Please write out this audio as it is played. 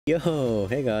Yo,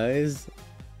 hey guys.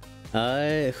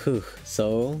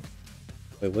 So,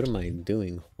 wait, what am I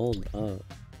doing? Hold up.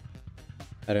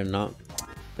 I did not.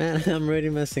 Man, I'm already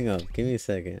messing up. Give me a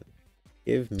second.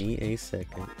 Give me a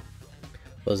second.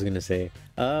 I was gonna say,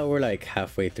 we're like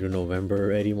halfway through November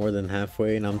already, more than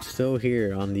halfway, and I'm still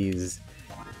here on these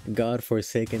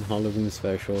godforsaken Halloween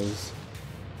specials.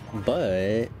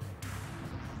 But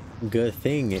good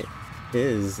thing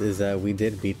is that we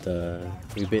did beat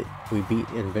we beat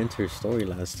Inventor's story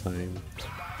last time,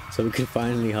 so we could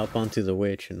finally hop onto the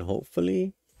witch, and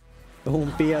hopefully it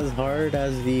won't be as hard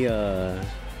as the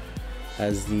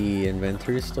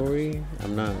Inventor's story.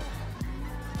 I'm not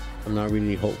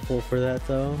really hopeful for that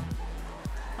though,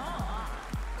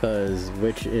 because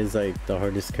witch is like the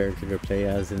hardest character to play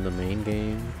as in the main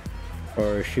game,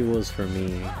 or she was for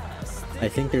me. I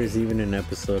think there's even an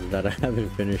episode that I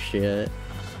haven't finished yet.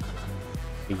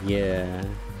 Yeah.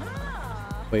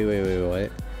 Wait,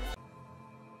 what?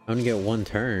 I only get one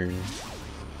turn.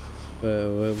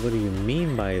 What do you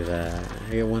mean by that?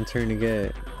 I get one turn to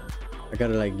get... I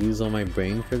gotta like use all my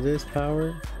brain for this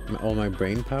power? All my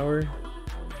brain power?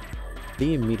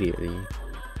 Be immediately.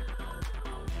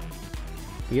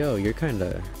 Yo, you're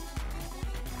kinda...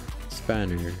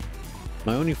 Spanner.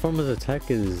 My only form of attack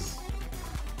is...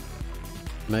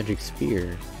 Magic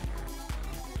Spear.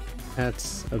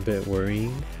 That's a bit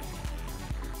worrying.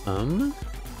 How do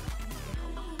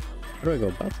I go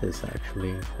about this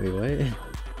actually? Wait, what?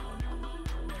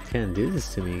 Can't do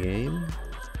this to me, game.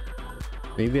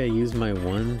 Maybe I use my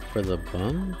one for the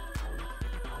bum?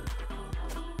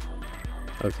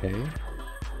 Okay.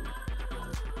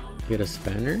 Get a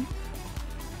spanner?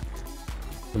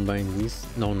 Combine these?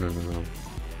 No.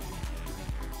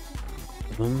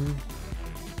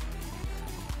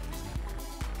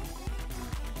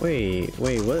 Wait,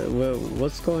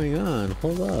 what's going on?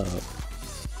 Hold up.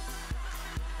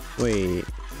 Wait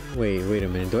a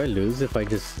minute. Do I lose if I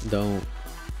just don't?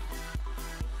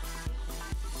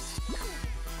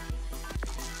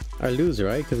 I lose,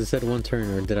 right? Because it said one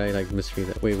turn, or did I like misread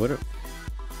that? Wait, what?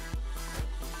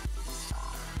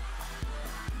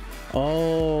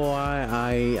 Oh,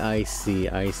 I see.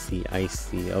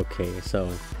 Okay,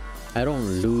 so I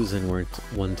don't lose in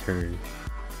one turn.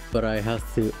 But I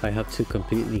have to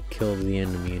completely kill the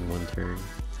enemy in one turn.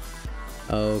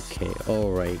 Okay,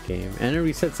 alright game. And it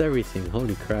resets everything.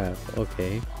 Holy crap.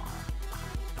 Okay.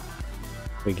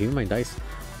 Wait, give me my dice.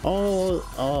 Oh,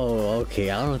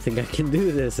 okay. I don't think I can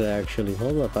do this actually.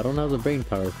 Hold up, I don't have the brain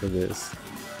power for this.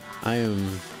 I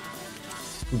am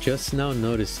just now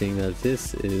noticing that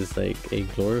this is like a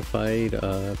glorified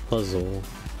puzzle.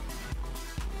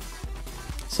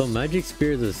 So Magic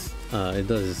Spear does it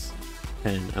does,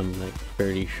 and I'm like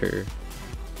pretty sure.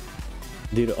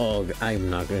 Dude, oh, I'm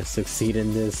not gonna succeed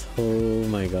in this. Oh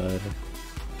my god.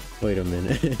 Wait a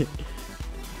minute.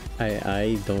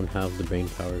 I don't have the brain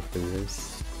power for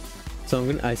this.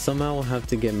 So I somehow have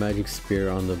to get Magic Spear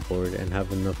on the board and have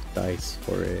enough dice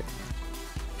for it.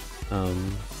 You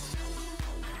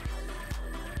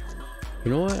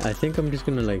know what? I think I'm just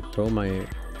gonna like throw my...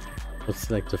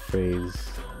 What's like the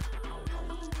phrase?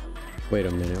 Wait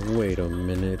a minute.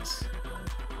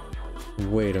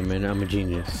 I'm a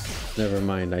genius. Never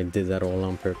mind, I did that all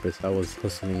on purpose. I was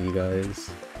listening to you guys.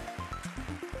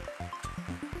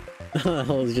 I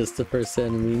was just the first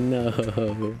enemy, no.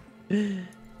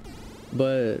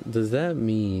 But does that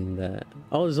mean that...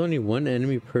 Oh, there's only one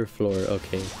enemy per floor,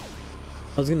 okay.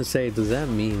 I was gonna say, does that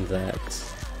mean that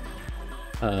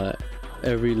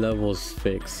every level's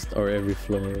fixed, or every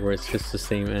floor where it's just the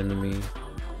same enemy?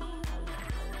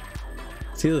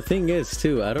 See, the thing is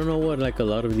too, I don't know what like a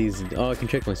lot of these... Oh, I can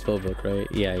check my spellbook, right?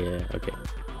 Yeah, okay.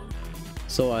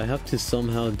 So I have to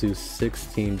somehow do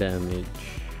 16 damage.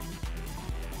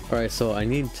 Alright, so I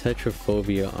need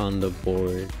Tetraphobia on the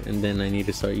board, and then I need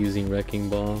to start using Wrecking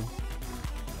Ball.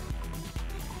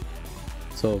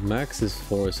 So max is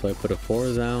 4, so I put a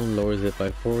 4 down, lowers it by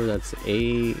 4, that's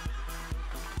 8.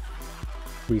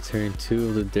 Return 2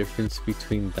 of the difference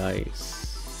between dice.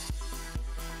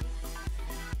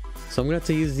 So I'm gonna have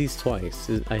to use these twice.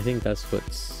 I think that's the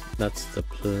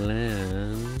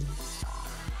plan.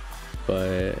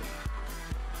 But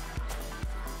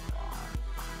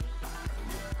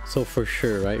so for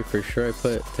sure, right? For sure I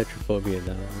put Tetraphobia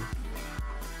down.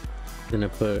 Then I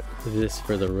put this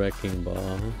for the Wrecking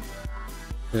Ball.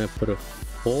 Then I put a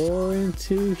 4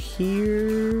 into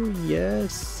here.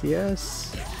 Yes.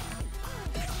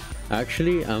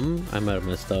 Actually, I might have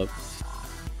messed up.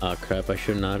 Oh crap, I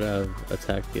should not have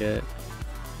attacked yet.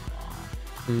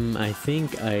 I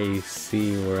think I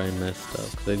see where I messed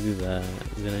up, because I do that,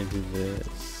 then I do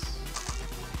this.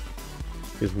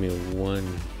 Gives me a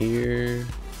 1 here.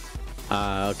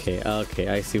 Ah, okay, okay.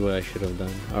 I see what I should have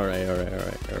done. Alright.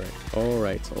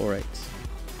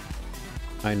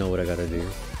 I know what I gotta do.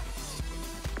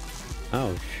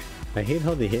 Ouch. I hate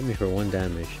how they hit me for 1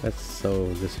 damage. That's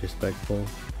so disrespectful.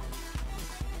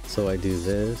 So I do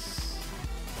this.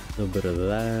 A little bit of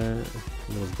that.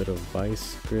 A little bit of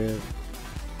vice grip.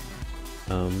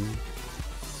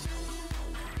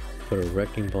 Put a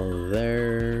wrecking ball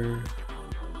there.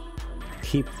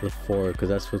 Keep the 4 because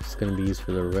that's what's going to be used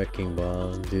for the wrecking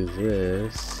ball. Do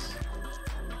this.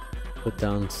 Put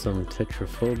down some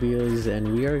tetraphobias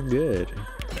and we are good.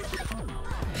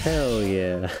 Hell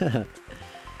yeah.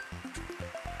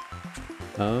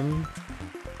 How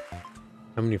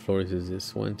many floors is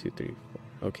this? 1, 2, 3,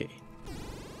 4. Okay.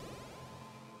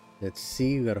 Let's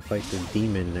see. We gotta fight the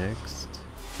demon next.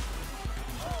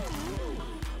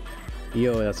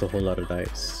 Yo, that's a whole lot of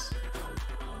dice.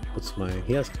 What's my...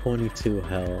 He has 22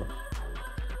 health.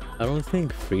 I don't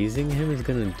think freezing him is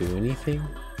gonna do anything.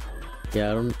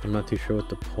 Yeah, I'm not too sure what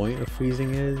the point of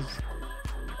freezing is.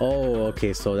 Oh,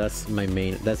 okay, so that's my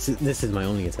main... This is my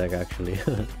only attack, actually.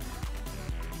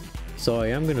 So I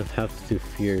am gonna have to do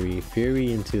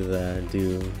Fury into that,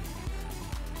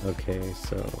 okay,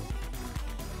 so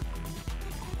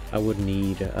I would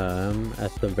need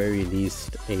at the very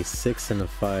least a 6 and a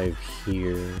 5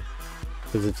 here,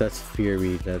 because if that's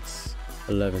Fury, that's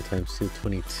 11 times 2,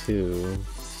 22.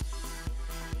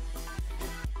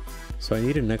 So I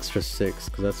need an extra 6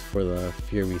 because that's for the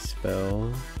Fury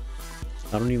spell.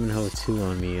 I don't even have a 2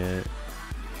 on me yet.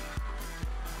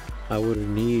 I would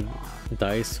need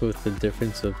dice with the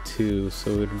difference of 2,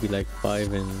 so it would be like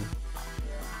 5 and...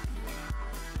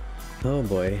 Oh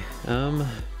boy.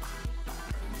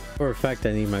 For a fact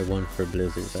I need my 1 for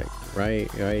Blizzard, like,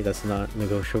 right, that's not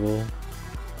negotiable.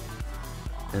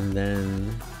 And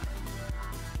then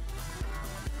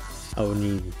I would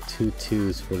need 2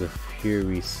 2s for the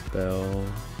Fury spell.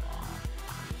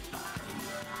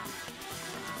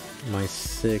 My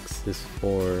 6 is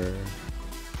for...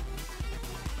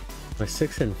 My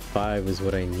 6 and 5 is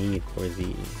what I need for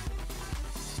the...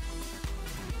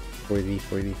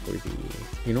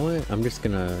 You know what? I'm just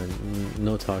gonna...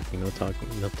 No talking.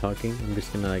 I'm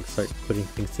just gonna like start putting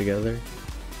things together.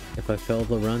 If I fail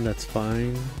the run, that's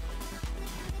fine.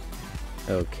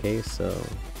 Okay, so...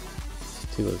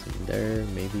 2 goes in there.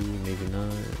 Maybe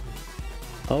not.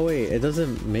 Oh wait, it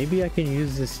doesn't... Maybe I can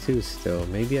use this too still.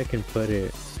 Maybe I can put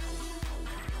it...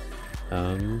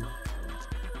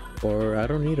 Or I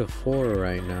don't need a 4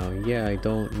 right now. Yeah, I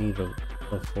don't need a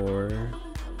 4.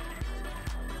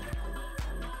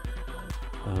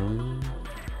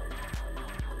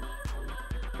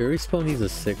 Fury spell needs a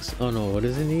 6. Oh no, what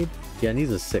does it need? Yeah, it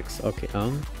needs a 6. Okay,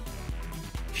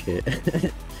 shit.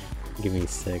 Give me a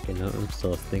second. I'm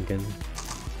still thinking.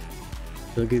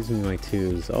 So it gives me my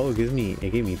 2s. Oh, it gave me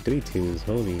 3 2s.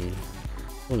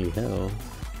 Holy hell.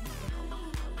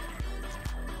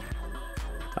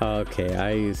 Okay,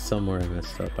 I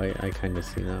messed up. I kind of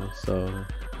see now. So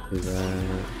do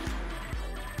that.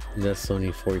 That's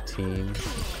only 14.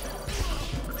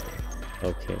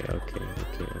 Okay.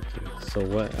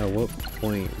 So at what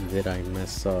point did I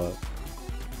mess up?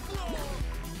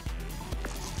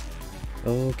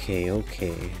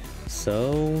 Okay.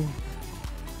 So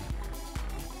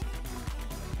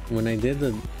when I did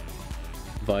the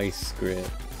vice grip,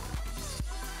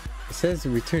 it says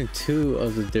return 2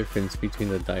 of the difference between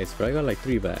the dice, but I got like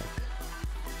 3 back.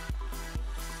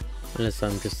 Unless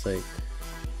I'm just like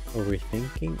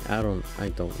overthinking. I don't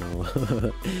know.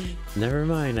 Never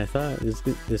mind. I thought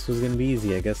this was gonna be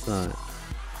easy. I guess not.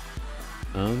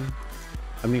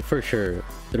 I mean, for sure,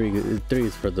 3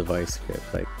 is for the vice grip.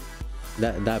 Like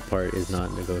that part is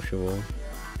not negotiable.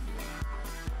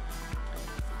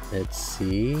 Let's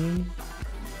see.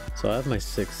 So I have my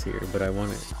 6 here, but I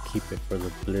want to keep it for the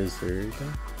Blizzard.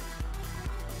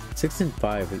 6 and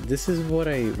 5. This is what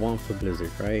I want for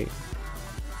Blizzard, right?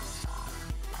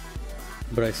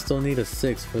 But I still need a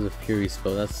 6 for the Fury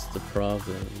spell. That's the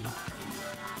problem.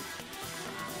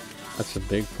 That's a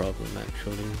big problem,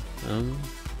 actually.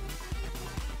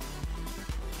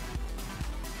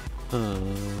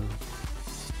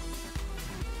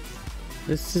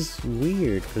 This is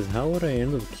weird, because how would I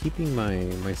end up keeping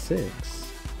my 6?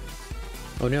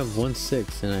 I only have 1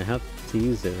 6 and I have to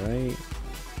use it, right?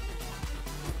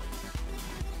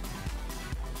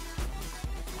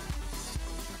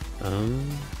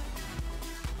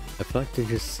 I feel like there's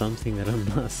just something that I'm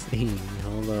not seeing.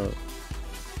 Hold up.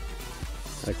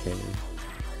 Okay.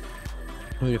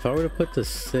 I mean, if I were to put the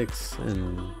 6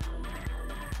 and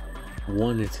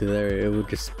 1 into there, it would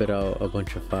just spit out a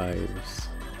bunch of 5s.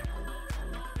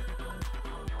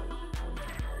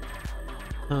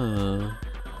 Huh.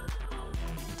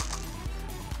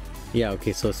 Yeah,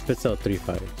 okay, so it spits out 3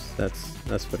 5s.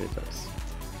 That's what it does.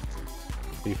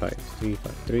 3 5s, 3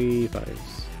 5, 3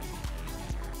 5s.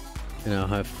 And I'll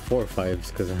have 4 5s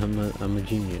because I'm a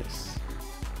genius.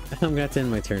 I'm gonna have to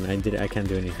end my turn. I can't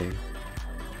do anything.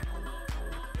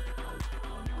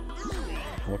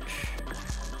 Ouch.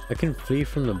 I can flee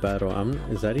from the battle.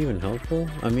 Is that even helpful?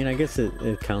 I mean, I guess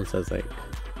it counts as like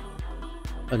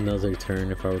another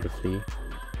turn if I were to flee.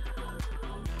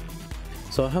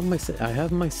 So I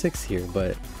have my 6 here,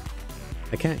 but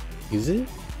I can't use it,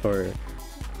 or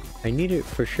I need it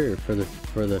for sure for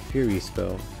the Fury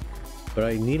spell, but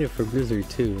I need it for Blizzard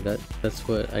too. That's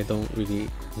what I don't really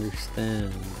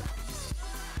understand.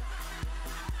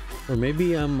 Or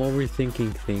maybe I'm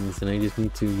overthinking things and I just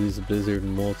need to use Blizzard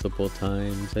multiple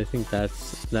times. I think that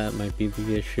might be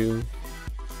the issue.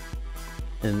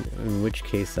 And in which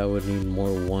case I would need more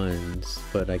 1s,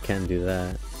 but I can't do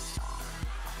that.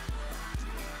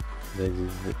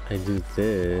 I do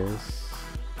this.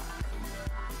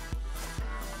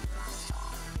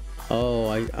 Oh,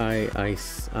 I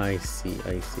see.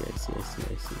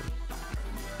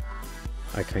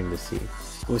 I kind of see.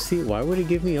 Well, see, why would it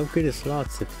give me upgraded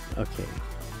slots if... Okay.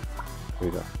 Here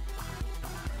we go.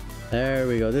 There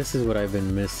we go. This is what I've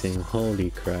been missing.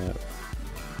 Holy crap.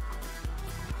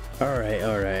 Alright.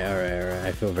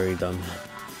 I feel very dumb.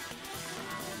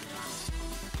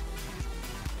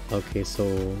 Okay,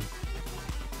 so...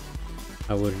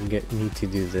 I would need to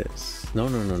do this. No.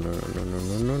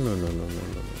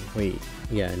 Wait.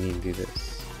 Yeah, I need to do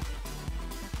this.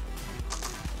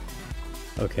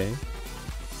 Okay.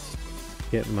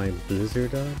 Get my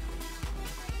Blizzard up.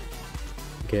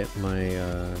 Get my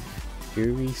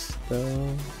Fury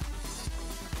spell.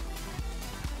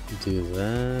 Do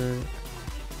that.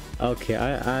 Okay,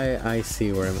 I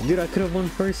see where I'm... Dude, I could have won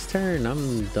first turn.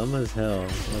 I'm dumb as hell.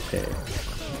 Okay.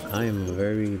 I am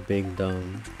very big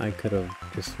dumb. I could have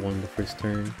just won the first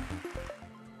turn.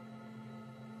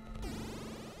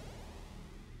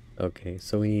 Okay,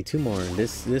 so we need 2 more.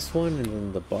 This one, and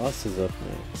then the boss is up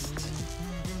next.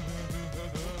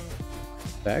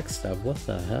 Backstab, what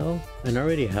the hell? And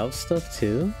already health stuff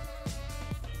too?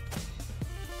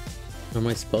 Are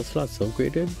my spell slots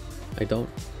upgraded? I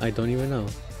don't even know.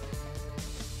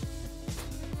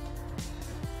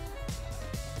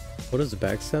 What does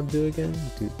backstab do again?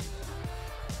 Dude.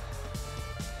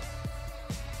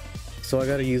 So I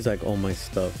gotta use like all my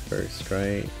stuff first,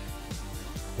 right?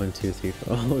 1, 2, 3,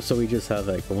 4. Oh, so we just have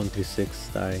like a 1 through 6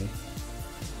 die.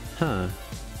 Huh.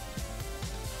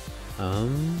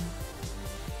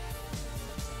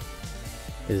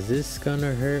 Is this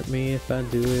gonna hurt me if I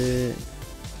do it?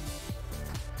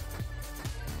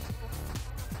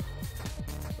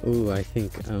 Ooh, I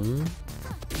think,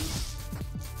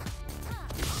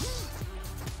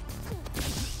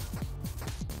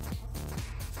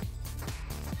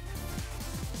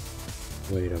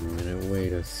 wait a minute,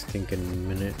 wait a stinking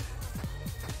minute.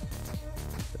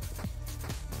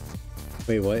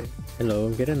 Wait, what? Hello,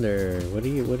 get in there. What are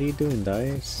you doing,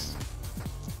 Dice?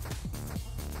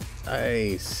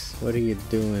 Dice, what are you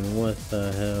doing? What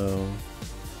the hell?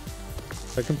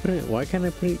 I can put it, why can't I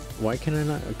put it, why can I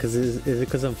not? Cause is it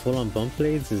because I'm full on bump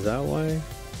blades? Is that why?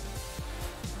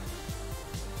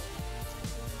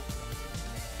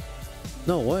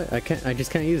 No, what? I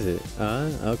just can't use it.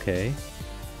 Okay.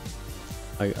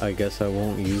 I guess I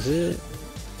won't use it.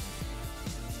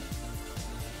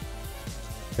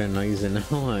 Can I not use it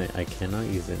now? I cannot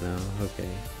use it now. Okay.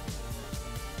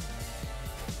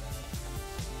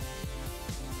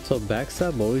 So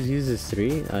backstab always uses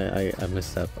 3? I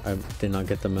messed up. I did not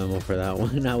get the memo for that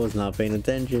one. I was not paying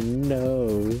attention.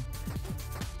 No.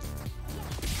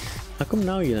 How come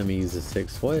now you let me use the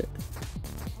 6? What?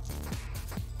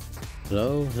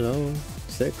 Hello? Hello?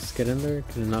 6? Get in there.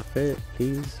 Can it not fit?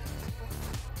 Please?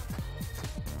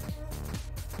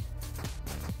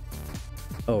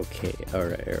 Okay.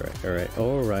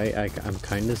 Alright. I'm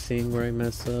kind of seeing where I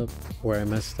messed up.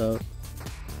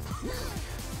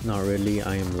 Not really,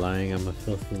 I am lying, I'm a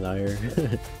filthy liar.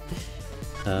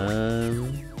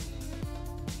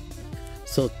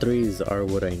 So 3s are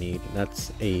what I need.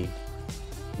 That's a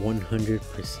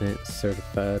 100%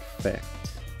 certified fact.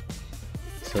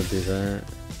 So do that.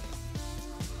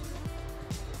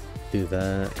 Do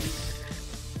that.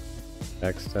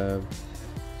 Backstab.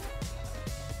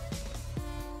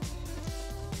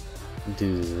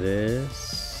 Do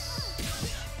this.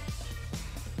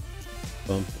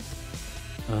 Bump.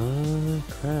 Oh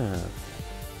crap.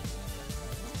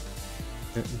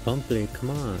 Bump blade, come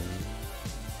on.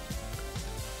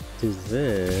 Do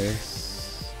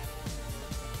this.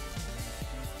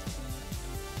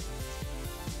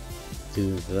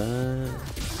 do that.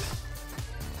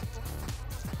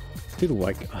 Dude,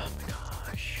 why? Oh my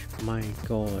gosh, my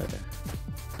god.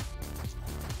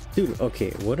 Dude,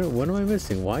 okay, what am I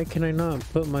missing? Why can I not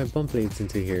put my bump blades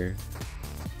into here?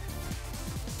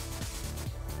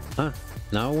 Huh?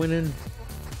 Now winning?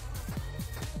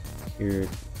 You're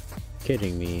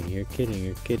kidding me. You're kidding,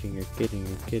 you're kidding, you're kidding,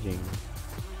 you're kidding.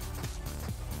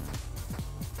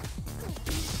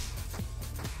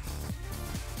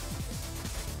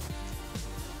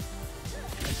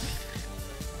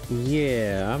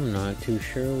 Yeah, I'm not too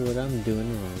sure what I'm doing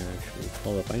wrong actually.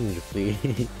 Hold up, I need to flee.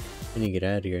 I need to get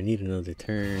out of here. I need another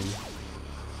turn.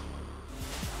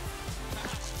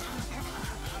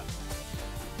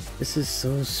 This is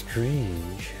so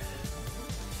strange.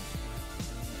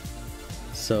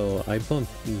 So I bump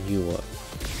you up.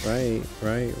 Right.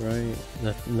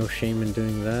 No shame in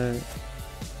doing that.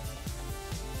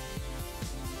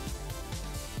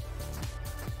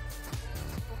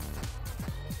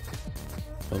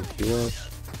 Bump you up.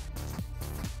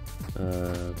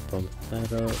 Bump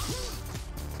that up.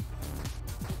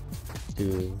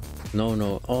 Do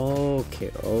no. Oh,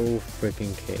 okay. Oh,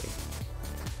 freaking K.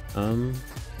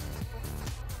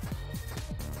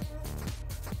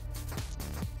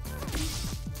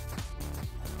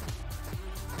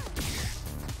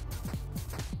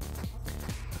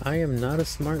 I am not a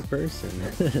smart person.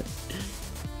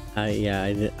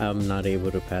 I'm not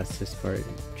able to pass this part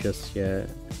just yet.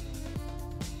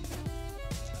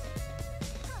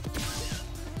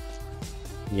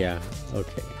 Yeah,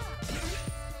 okay.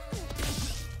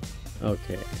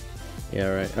 Okay.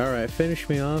 Yeah, alright, finish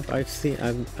me off. I've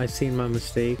seen my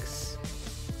mistakes.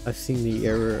 I've seen the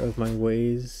error of my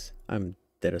ways. I'm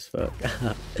dead as fuck.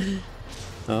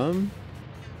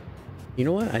 You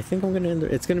know what? I think I'm gonna end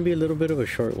it. It's gonna be a little bit of a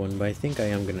short one, but I think I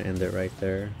am gonna end it right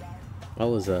there. That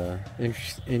was a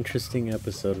interesting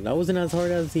episode. That wasn't as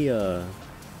hard as the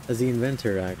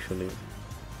inventor actually.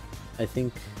 I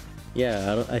think,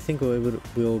 yeah, I think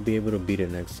we'll be able to beat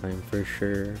it next time for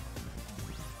sure.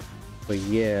 But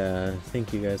yeah,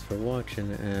 thank you guys for watching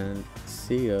and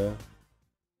see ya.